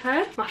kind of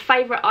her. My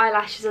favourite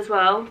eyelashes as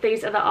well.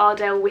 These are the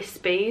Ardell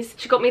Wispies.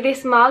 She got me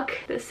this mug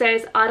that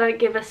says, "I don't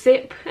give a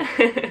sip."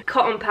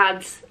 Cotton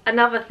pads.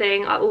 Another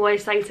thing I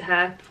always say to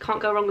her, can't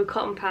go wrong with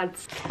cotton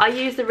pads. I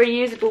use the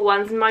reusable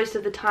ones most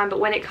of the time, but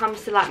when it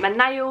comes to like my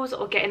nails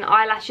or getting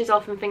eyelashes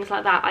off and things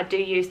like that, I do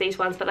use these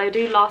ones, but they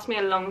do last me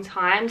a long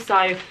time.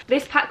 So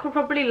this pack will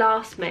probably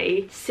last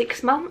me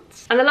 6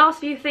 months. And the last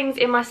few things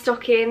in my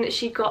stocking,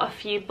 she got a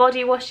few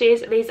body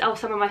washes. These are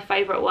some of my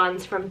favourite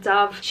ones from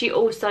Dove. She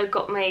also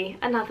got me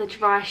another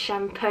dry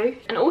shampoo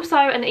and also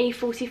an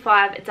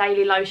E45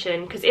 daily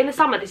lotion, because in the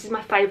summer this is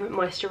my favourite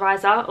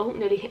moisturiser. Oh,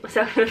 nearly hit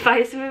myself in the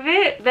face with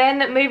it.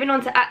 Then moving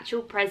on to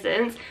actual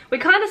presents, we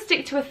kind of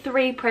stick to a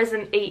 3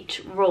 present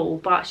each rule,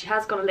 but she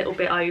has gone a little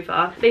bit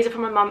over. These are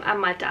from my mum and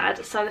my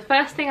dad. So the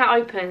first thing I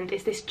opened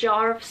is this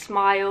jar of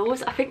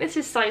smiles. I think this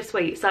is so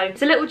sweet. So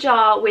it's a little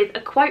jar with a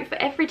quote for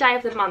every day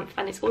of the month,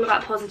 and it's all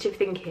about positive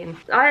thinking.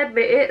 I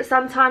admit it,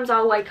 sometimes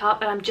I'll wake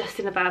up and I'm just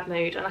in a bad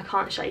mood and I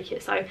can't shake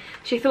it. So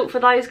she thought for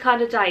those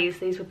kind of days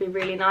these would be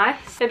really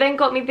nice. They then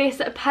got me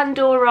this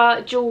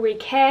Pandora jewellery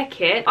care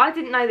kit. I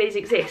didn't know these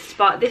exist,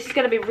 but this is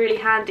going to be really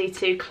handy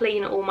to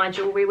clean all my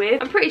jewellery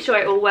with. I'm pretty sure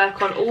it will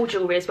work on all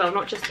jewellery as well,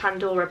 not just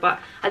Pandora, but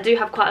I do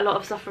have quite a lot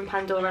of stuff from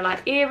Pandora,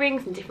 like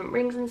earrings and different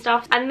rings and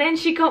stuff. And then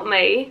she got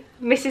me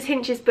Mrs.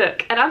 Hinch's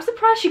book, and I'm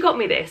surprised she got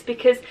me this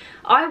because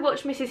I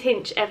watch Mrs.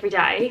 Hinch every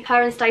day.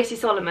 Her and Stacey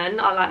Solomon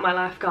are like my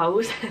life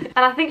goals. And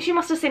I think she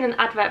must have seen an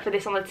advert for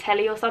this on the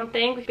telly or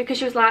something, because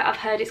she was like, I've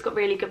heard it's got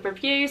really good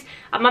reviews.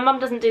 And my mum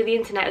doesn't do the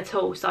internet at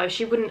all, so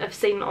she wouldn't have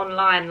seen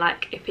online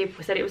like if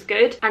people said it was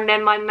good. And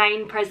then my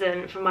main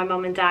present from my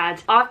mum and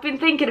dad, I've been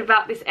thinking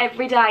about this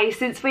every day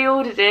since we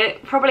ordered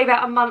it, probably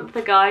about a month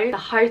ago. The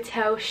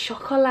Hotel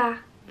Chocolat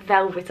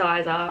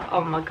velvetizer.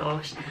 Oh my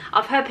gosh,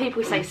 I've heard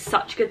people say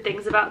such good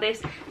things about this.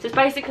 So it's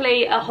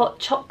basically a hot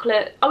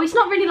chocolate, oh, it's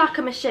not really like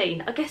a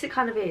machine, I guess it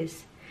kind of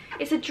is.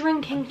 It's a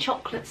drinking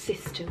chocolate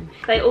system.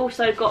 They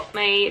also got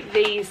me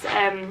these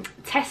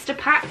tester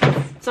packs.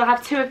 So I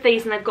have 2 of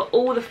these, and they've got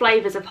all the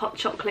flavours of hot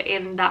chocolate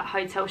in that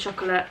Hotel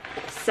Chocolate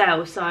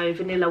cell. So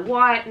vanilla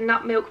white,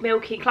 nut milk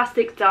milky,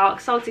 classic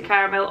dark, salted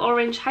caramel,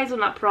 orange,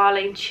 hazelnut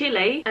praline,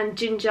 chili, and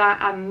ginger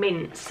and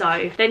mint.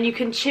 So then you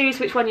can choose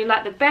which one you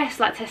like the best,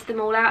 like test them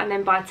all out and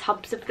then buy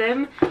tubs of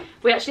them.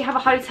 We actually have a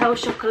Hotel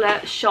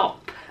Chocolate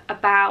shop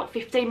about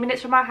 15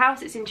 minutes from our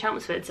house. It's in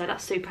Chelmsford, so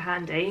that's super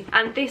handy.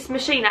 And this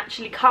machine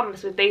actually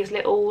comes with these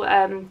little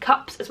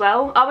cups as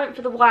well. I went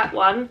for the white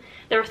one.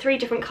 There are 3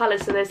 different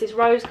colours, so there's this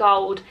rose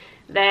gold,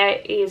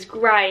 there is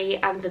grey,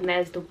 and then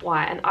there's the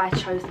white, and I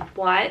chose the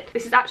white.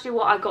 This is actually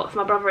what I got for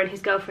my brother and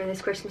his girlfriend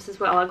this Christmas as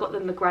well. I got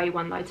them the grey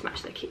one though to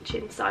match their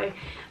kitchen, so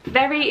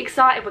very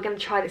excited. We're going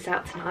to try this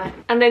out tonight.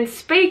 And then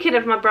speaking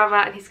of my brother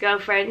and his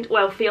girlfriend,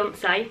 well,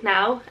 fiance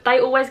now, they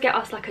always get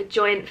us like a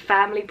joint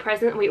family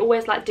present. We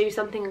always like do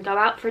something and go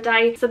out for a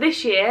day. So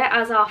this year,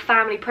 as our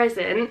family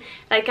present,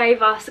 they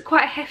gave us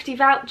quite a hefty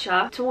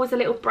voucher towards a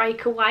little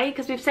breakaway,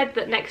 because we've said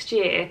that next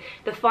year,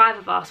 the 5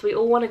 of us, we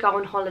all want to go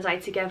on holiday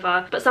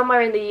together, but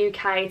somewhere in the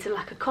UK, to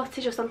like a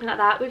cottage or something like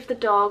that with the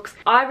dogs.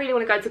 I really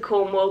want to go to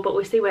Cornwall, but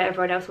we'll see where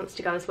everyone else wants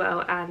to go as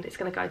well, and it's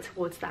going to go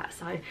towards that.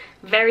 So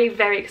very,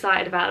 very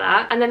excited about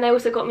that. And then they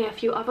also got me a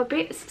few other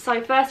bits.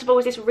 So first of all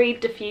was this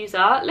reed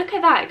diffuser. Look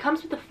at that, it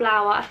comes with the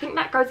flower. I think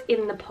that goes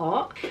in the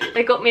pot.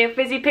 They got me a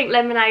fizzy pink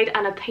lemonade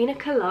and a pina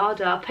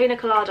colada. Pina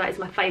colada is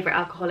my favourite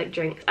alcoholic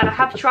drink, and I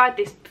have tried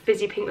this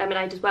fizzy pink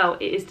lemonade as well.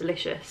 It is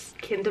delicious.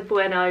 Kinder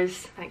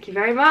Buenos, thank you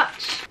very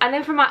much. And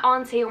then from my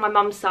auntie on my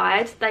mum's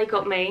side, they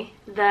got me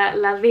the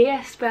La Vie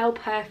Espelle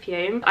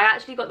perfume. I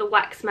actually got the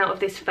wax smell of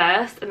this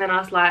first, and then I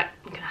was like,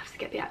 I'm gonna have to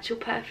get the actual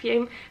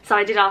perfume. So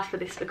I did ask for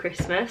this for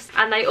Christmas.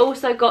 And they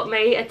also got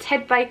me a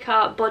Ted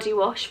Baker body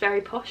wash,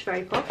 very posh,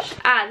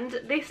 and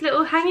this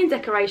little hanging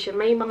decoration.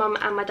 Me, my mum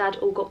and my dad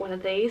all got one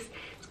of these.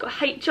 It's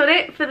got H on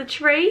it for the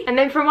tree. And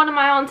then from one of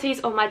my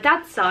aunties on my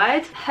dad's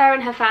side, her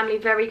and her family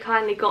very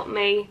kindly got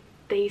me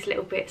these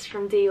little bits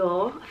from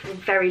Dior. I feel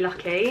very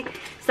lucky.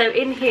 So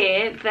in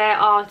here there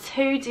are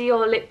 2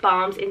 Dior lip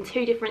balms in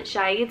 2 different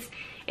shades,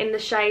 in the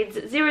shades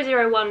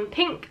 001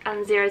 Pink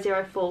and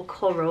 004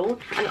 Coral.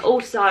 And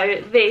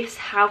also this,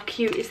 how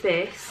cute is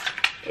this?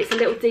 It's a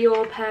little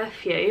Dior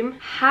perfume.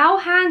 How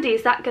handy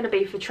is that going to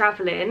be for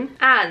travelling?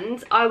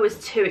 And I was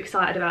too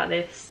excited about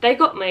this. They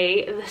got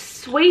me the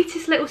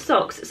sweetest little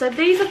socks. So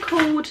these are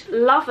called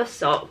Lover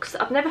socks.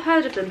 I've never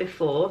heard of them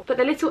before, but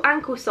they're little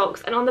ankle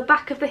socks, and on the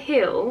back of the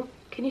heel,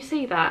 can you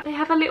see that? They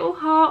have a little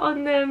heart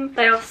on them.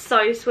 They are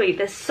so sweet.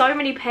 There's so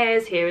many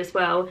pairs here as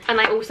well. And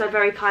they also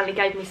very kindly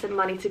gave me some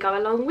money to go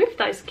along with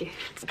those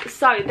gifts.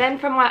 So then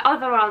from my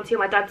other auntie on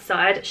my dad's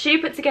side, she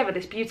put together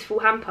this beautiful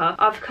hamper.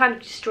 I've kind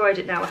of destroyed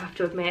it now, I have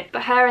to admit.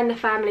 But her and the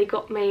family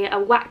got me a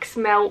wax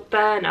melt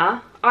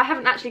burner. I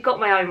haven't actually got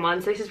my own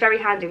one, so this is very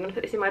handy. I'm going to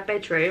put this in my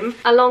bedroom,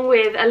 along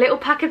with a little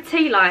pack of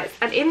tea lights.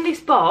 And in this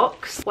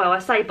box, well, I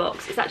say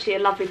box, it's actually a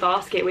lovely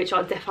basket, which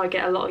I'll definitely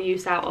get a lot of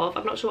use out of.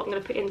 I'm not sure what I'm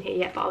going to put in here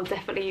yet, but I'll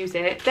definitely use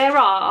it. There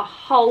are a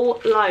whole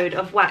load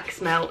of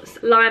wax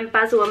melts. Lime,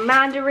 basil and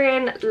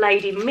mandarin,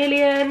 Lady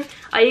Million.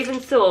 I even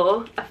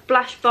saw a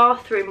flash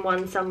bathroom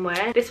one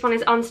somewhere. This one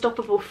is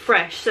Unstoppable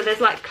Fresh, so there's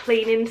like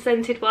cleaning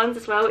scented ones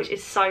as well, which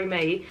is so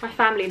me. My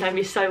family know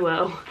me so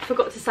well. I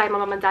forgot to say my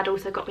mum and dad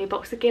also got me a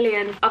box of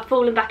Gillian. I've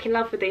fallen back in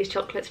love with these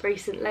chocolates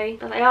recently,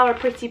 but they are a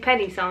pretty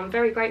penny, so I'm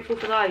very grateful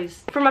for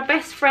those. From my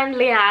best friend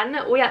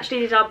Leanne, we actually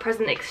did our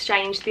present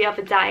exchange the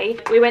other day.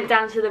 We went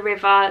down to the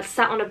river,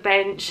 sat on a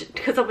bench,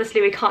 because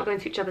obviously we can't go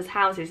into each other's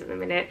houses at the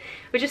minute.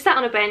 We just sat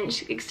on a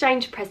bench,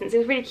 exchanged presents. It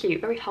was really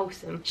cute, very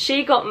wholesome.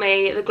 She got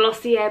me the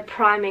Glossier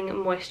Priming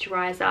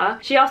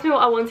Moisturiser. She asked me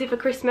what I wanted for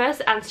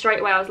Christmas, and straight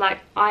away I was like,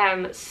 I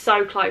am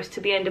so close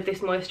to the end of this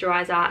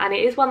moisturiser, and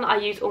it is one that I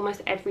use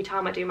almost every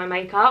time I do my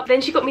makeup.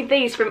 Then she got me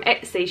these from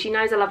Etsy. She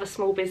knows I love a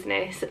small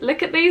business.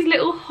 Look at these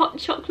little hot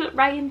chocolate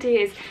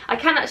reindeers. I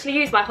can actually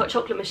use my hot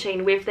chocolate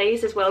machine with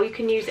these as well. You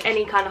can use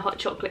any kind of hot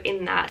chocolate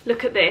in that.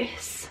 Look at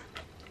this.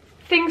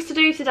 Things to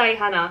do today,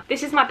 Hannah.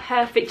 This is my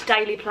perfect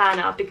daily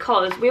planner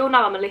because we all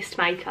know I'm a list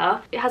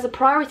maker. It has a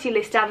priority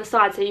list down the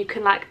side, so you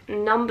can like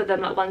number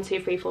them like 1,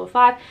 2, 3, 4,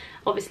 5.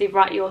 Obviously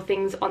write your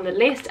things on the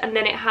list, and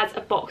then it has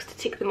a box to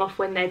tick them off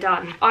when they're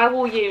done. I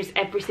will use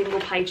every single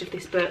page of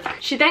this book.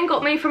 She then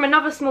got me from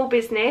another small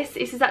business.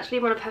 This is actually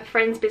one of her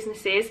friend's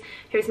businesses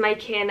who's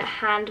making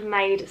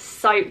handmade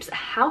soaps.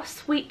 How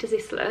sweet does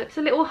this look? It's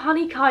a little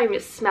honeycomb.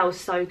 It smells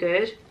so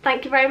good.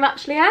 Thank you very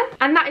much, Leanne.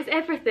 And that is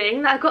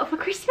everything that I got for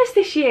Christmas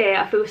this year.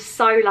 I feel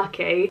so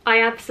lucky.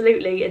 I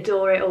absolutely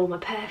adore it all. My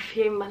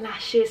perfume, my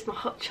lashes, my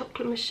hot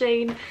chocolate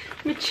machine,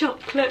 my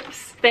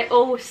chocolates. They're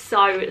all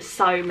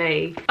so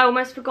me. I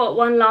almost forgot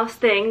one last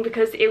thing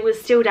because it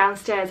was still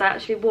downstairs. I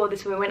actually wore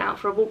this when we went out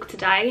for a walk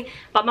today.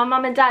 But my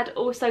mum and dad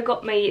also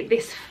got me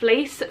this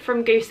fleece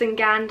from Goose and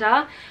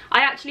Gander.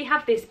 I actually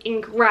have this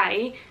in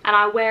grey and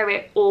I wear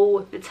it all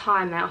the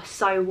time. They are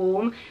so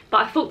warm.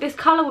 But I thought this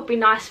colour would be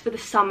nice for the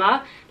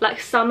summer, like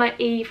summer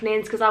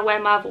evenings, because I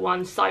wear my other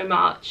one so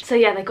much. So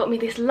yeah, they got me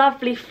this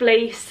lovely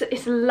fleece.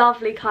 It's a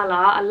lovely colour.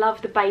 I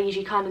love the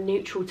beigey kind of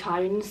neutral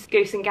tones.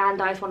 Goose and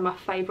Gander is one of my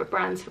favourite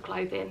brands for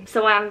clothing.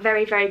 So I am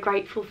very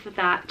grateful for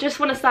that. Just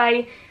want to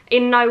say,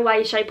 in no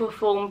way, shape or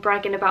form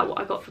bragging about what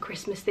I got for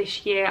Christmas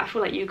this year. I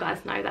feel like you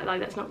guys know that though,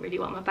 that's not really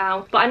what I'm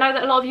about. But I know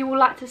that a lot of you will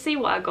like to see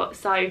what I got,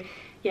 so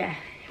yeah.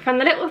 From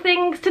the little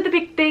things to the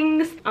big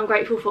things, I'm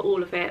grateful for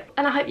all of it.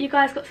 And I hope you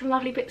guys got some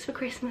lovely bits for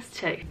Christmas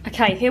too.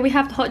 Okay, here we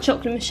have the hot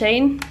chocolate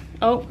machine.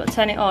 Oh, got to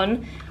turn it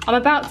on. I'm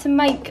about to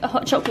make a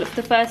hot chocolate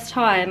for the first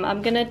time.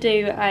 I'm gonna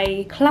do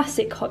a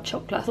classic hot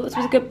chocolate. I thought this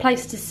was a good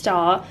place to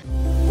start.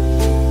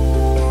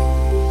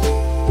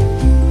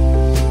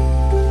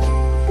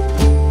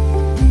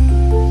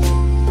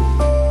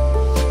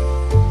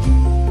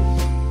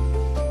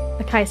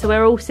 Okay, so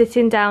we're all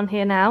sitting down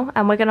here now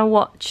and we're gonna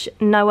watch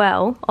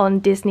Noel on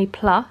Disney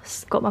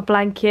Plus. Got my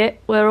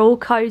blanket, we're all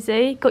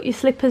cozy. Got your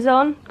slippers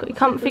on, got your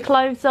comfy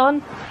clothes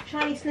on.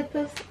 Shiny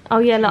slippers. Oh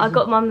yeah, look, I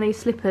got mum these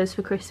slippers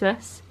for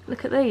Christmas.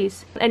 Look at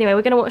these. Anyway,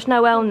 we're gonna watch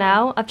Noel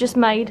now. I've just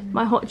made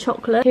my hot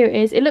chocolate. Here it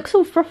is. It looks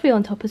all frothy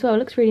on top as well. It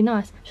looks really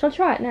nice. Shall I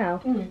try it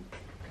now?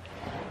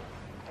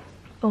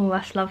 Oh,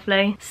 that's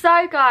lovely.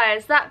 So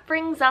guys, that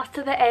brings us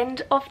to the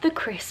end of the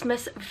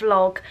Christmas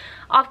vlog.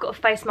 I've got a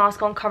face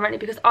mask on currently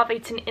because I've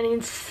eaten an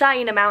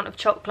insane amount of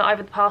chocolate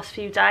over the past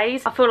few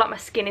days. I feel like my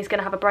skin is going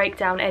to have a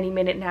breakdown any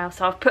minute now,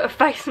 so I've put a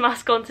face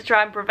mask on to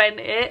try and prevent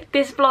it.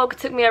 This vlog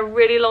took me a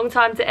really long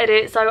time to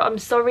edit, so I'm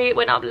sorry it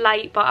went up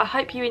late, but I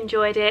hope you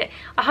enjoyed it.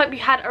 I hope you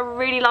had a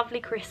really lovely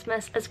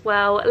Christmas as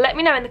well. Let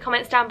me know in the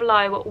comments down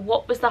below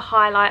what was the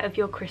highlight of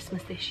your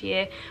Christmas this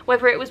year.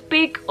 Whether it was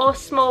big or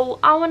small,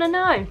 I want to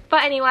know.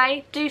 But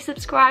anyway, do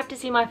subscribe to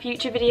see my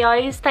future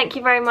videos. Thank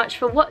you very much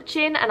for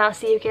watching, and I'll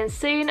see you again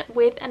soon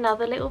with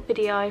another little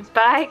video.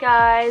 Bye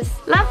guys,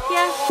 love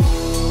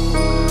ya.